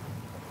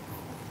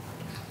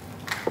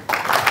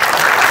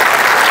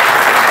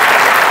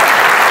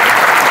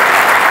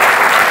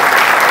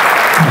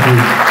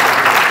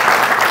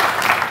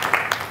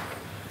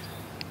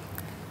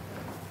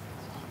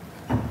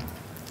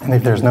 And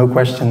if there's no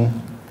question,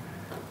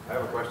 I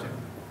have a question.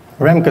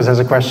 Remkes has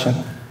a question.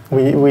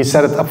 We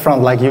said it up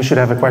front like you should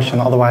have a question,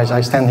 otherwise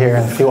I stand here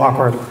and feel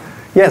awkward.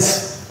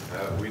 Yes?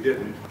 We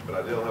didn't, but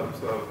I still have a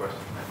question.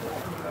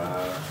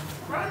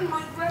 Run,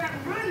 my brother,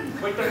 run!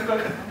 Wait, I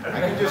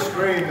can just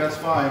scream, that's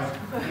fine.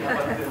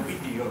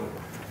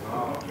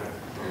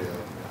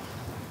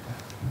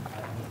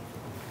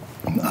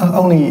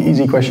 Only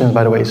easy questions,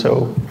 by the way,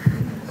 so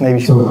maybe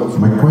you should. So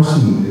my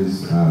question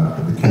is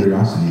the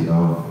curiosity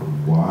of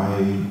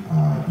why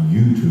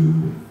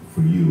YouTube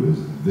for you is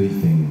the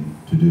thing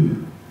to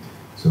do.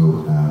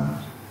 So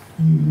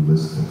you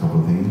list a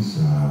couple of things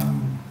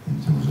in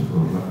terms of,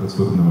 let's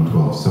look at number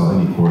 12, sell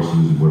any course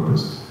using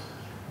WordPress.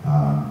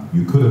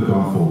 You could have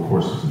gone full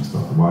courses and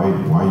stuff. Why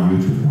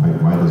YouTube?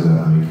 Why does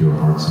that make your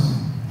heart sing?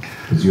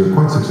 Because you're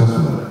quite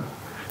successful at it.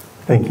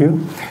 Thank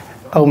you.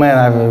 Oh man,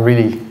 I have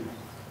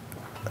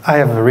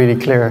a really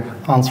clear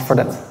answer for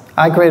that.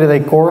 I created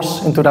a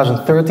course in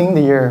 2013,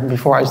 the year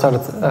before I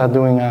started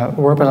doing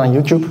WordPress on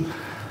YouTube.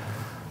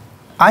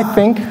 I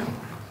think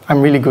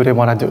I'm really good at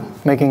what I do,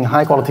 making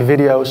high quality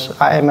videos.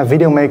 I am a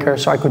video maker,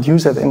 so I could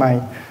use that in my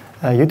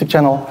YouTube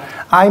channel.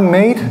 I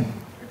made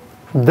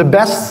the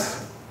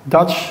best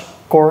Dutch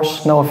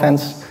course, no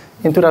offense,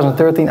 in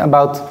 2013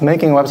 about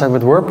making a website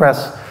with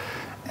WordPress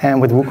and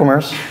with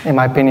WooCommerce, in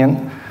my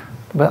opinion,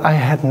 but I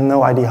had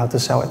no idea how to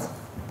sell it.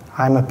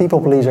 I'm a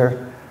people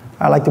pleaser.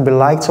 I like to be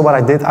liked, so what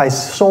I did, I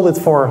sold it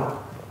for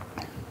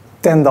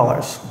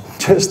 $10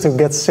 just to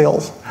get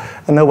sales,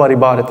 and nobody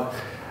bought it.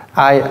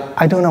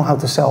 I don't know how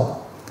to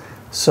sell.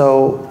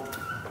 So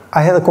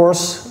I had a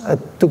course, it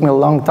took me a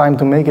long time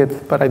to make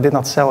it, but I did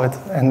not sell it.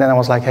 And then I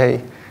was like,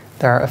 hey,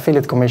 there are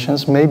affiliate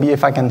commissions. Maybe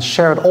if I can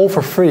share it all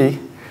for free,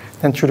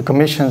 then through the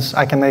commissions,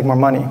 I can make more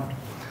money.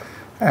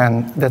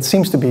 And that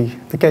seems to be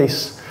the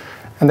case.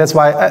 And that's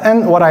why,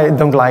 and what I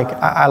don't like,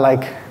 I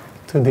like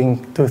to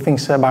do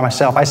things by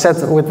myself. I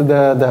said with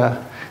the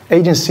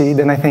agency,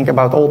 then I think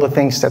about all the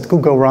things that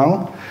could go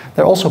wrong.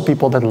 There are also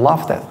people that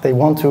love that. They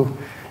want to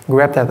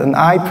grab that. And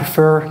I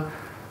prefer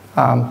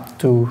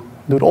to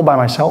do it all by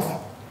myself.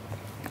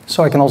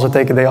 So I can also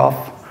take a day off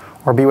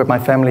or be with my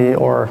family.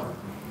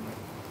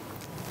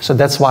 So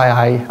that's why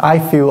I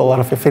feel a lot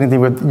of affinity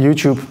with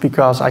YouTube,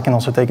 because I can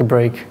also take a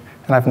break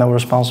and I have no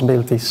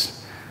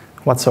responsibilities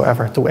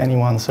whatsoever to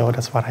anyone. So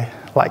that's what I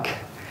like.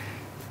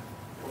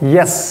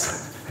 Yes?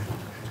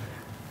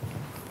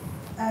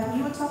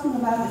 You were talking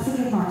about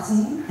affiliate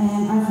marketing,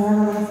 and I've heard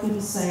a lot of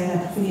people say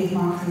that affiliate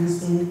marketing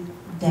has been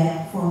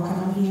dead for a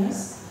couple of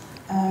years.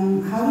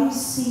 How do you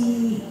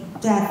see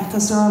that?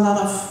 Because there are a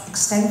lot of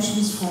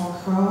extensions for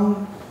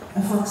Chrome,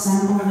 for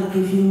example, that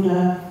give you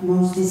the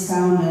most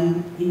discount,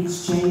 and in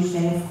exchange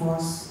they, of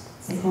course,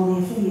 take all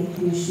the affiliate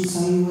commission,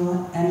 so you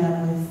will end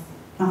up with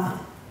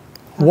nothing.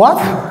 What?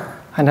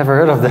 I never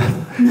heard of that.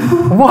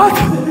 What?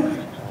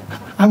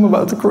 I'm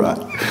about to cry.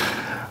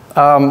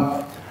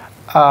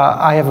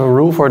 I have a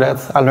rule for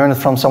that. I learned it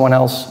from someone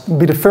else.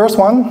 Be the first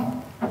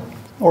one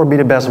or be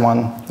the best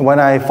one.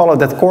 When I followed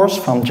that course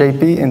from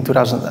JP in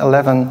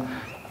 2011,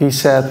 he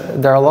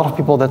said there are a lot of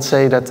people that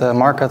say that the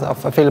market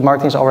of affiliate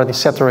marketing is already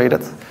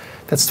saturated.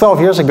 That's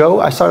 12 years ago.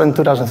 I started in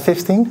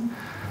 2015.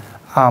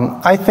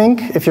 I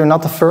think if you're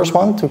not the first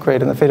one to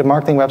create an affiliate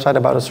marketing website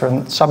about a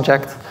certain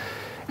subject,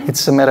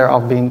 It's a matter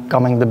of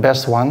becoming the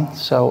best one.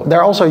 So there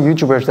are also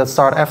YouTubers that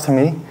start after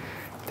me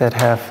that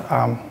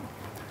have,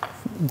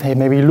 they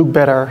maybe look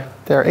better,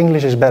 their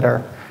English is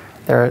better,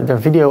 their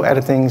video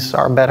editings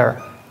are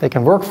better, they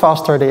can work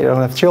faster, they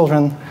don't have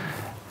children,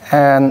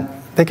 and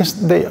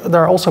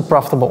they're also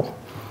profitable.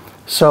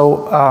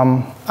 So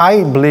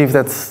I believe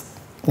that,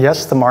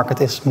 yes, the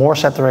market is more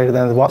saturated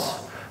than it was,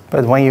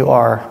 but when you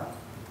are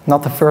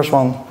not the first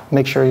one,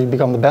 make sure you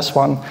become the best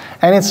one.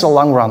 And it's a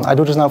long run. I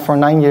do this now for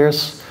 9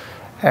 years,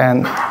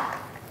 and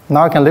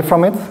now I can live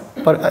from it.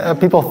 But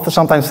people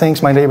sometimes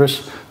think, my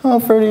neighbors, oh,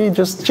 Ferdy,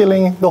 just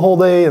chilling the whole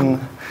day. And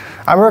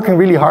I'm working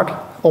really hard,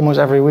 almost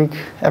every week,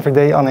 every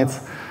day on it.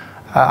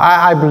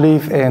 I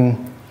believe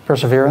in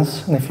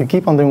perseverance. And if you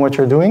keep on doing what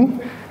you're doing,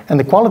 and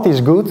the quality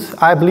is good,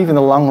 I believe in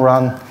the long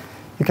run,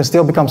 you can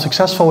still become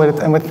successful with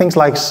it. And with things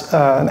like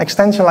an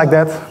extension like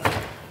that,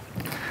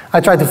 I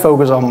try to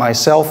focus on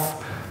myself.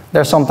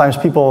 There's sometimes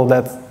people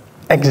that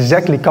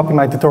exactly copy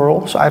my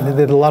tutorial, so I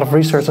did a lot of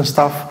research and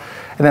stuff,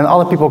 and then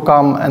other people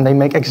come and they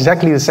make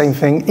exactly the same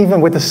thing, even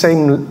with the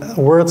same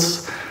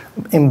words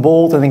in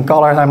bold and in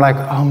color, and I'm like,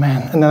 oh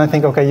man. And then I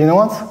think, okay, you know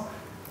what?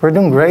 We're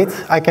doing great.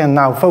 I can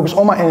now focus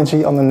all my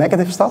energy on the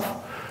negative stuff.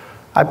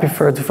 I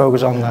prefer to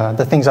focus on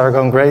the things that are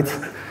going great.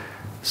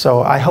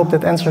 So I hope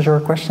that answers your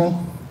question.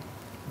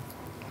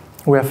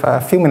 We have a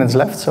few minutes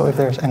left, so if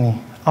there's any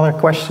other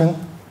question.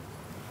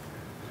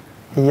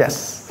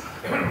 Yes.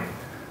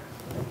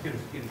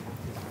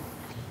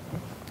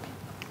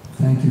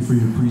 Thank you for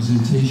your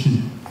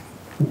presentation.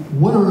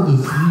 What are the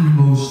 3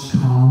 most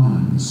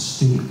common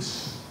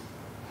mistakes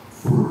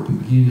for a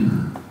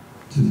beginner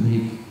to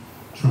make,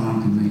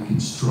 trying to make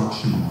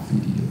instructional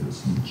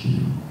videos in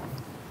general?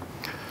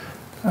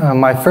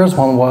 My first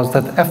one was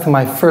that after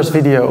my first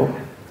video,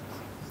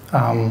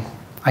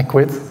 I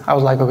quit. I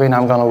was like, okay,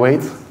 now I'm gonna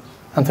wait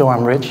until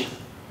I'm rich.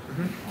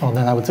 Well,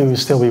 then I would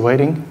still be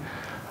waiting.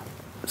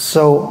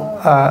 So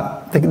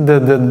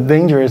the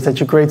danger is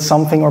that you create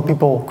something, or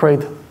people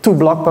create 2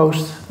 blog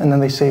posts, and then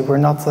they say we're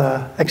not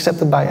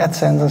accepted by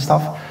AdSense and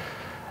stuff.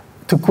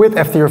 To quit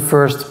after your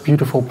first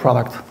beautiful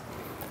product.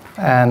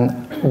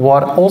 And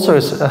what also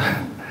is a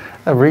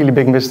really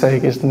big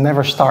mistake is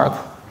never start.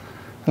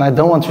 And I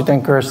don't want you to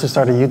encourage to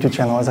start a YouTube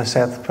channel, as I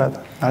said,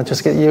 but I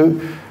just get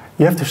you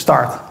have to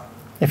start.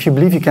 If you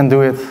believe you can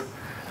do it.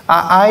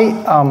 I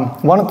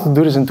wanted to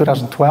do this in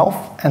 2012,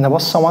 and there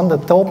was someone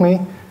that told me,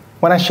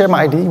 when I shared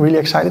my idea, really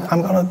excited,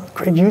 I'm gonna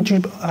create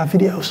YouTube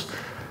videos.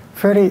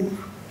 Ferdy,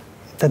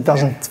 that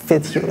doesn't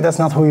fit you, that's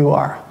not who you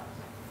are.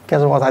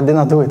 Guess what, I did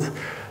not do it.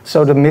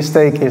 So the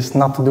mistake is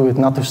not to do it,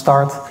 not to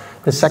start.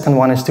 The second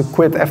one is to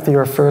quit after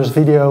your first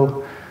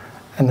video.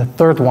 And the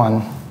third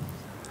one,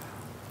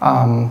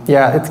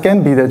 yeah, it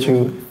can be that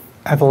you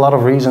have a lot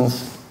of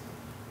reasons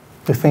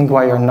to think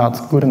why you're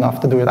not good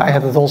enough to do it. I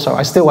had it also,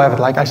 I still have it.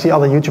 Like, I see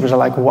other YouTubers are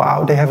like,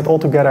 wow, they have it all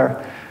together.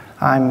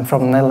 I'm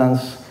from the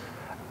Netherlands.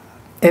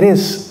 It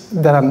is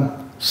that I'm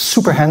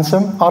super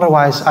handsome,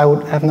 otherwise I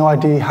would have no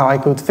idea how I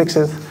could fix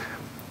it.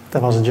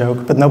 That was a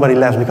joke, but nobody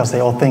laughs because they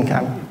all think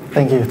I'm,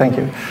 thank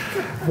you.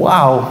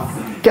 Wow,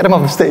 get him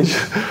off the stage.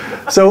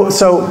 So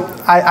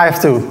I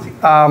have to.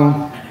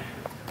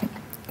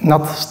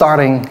 Not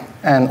starting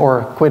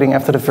or quitting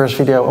after the first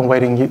video and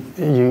waiting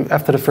you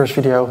after the first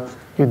video,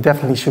 you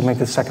definitely should make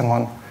the second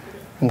one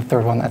and the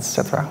third one,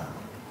 etc.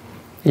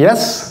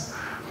 Yes?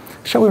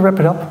 Shall we wrap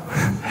it up?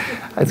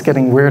 It's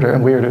getting weirder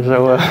and weirder,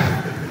 so...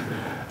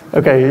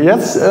 Okay,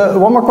 yes?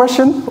 One more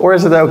question? Or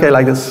is it okay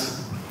like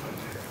this?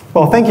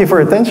 Well, thank you for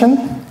your attention.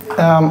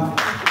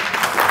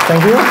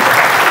 Thank you.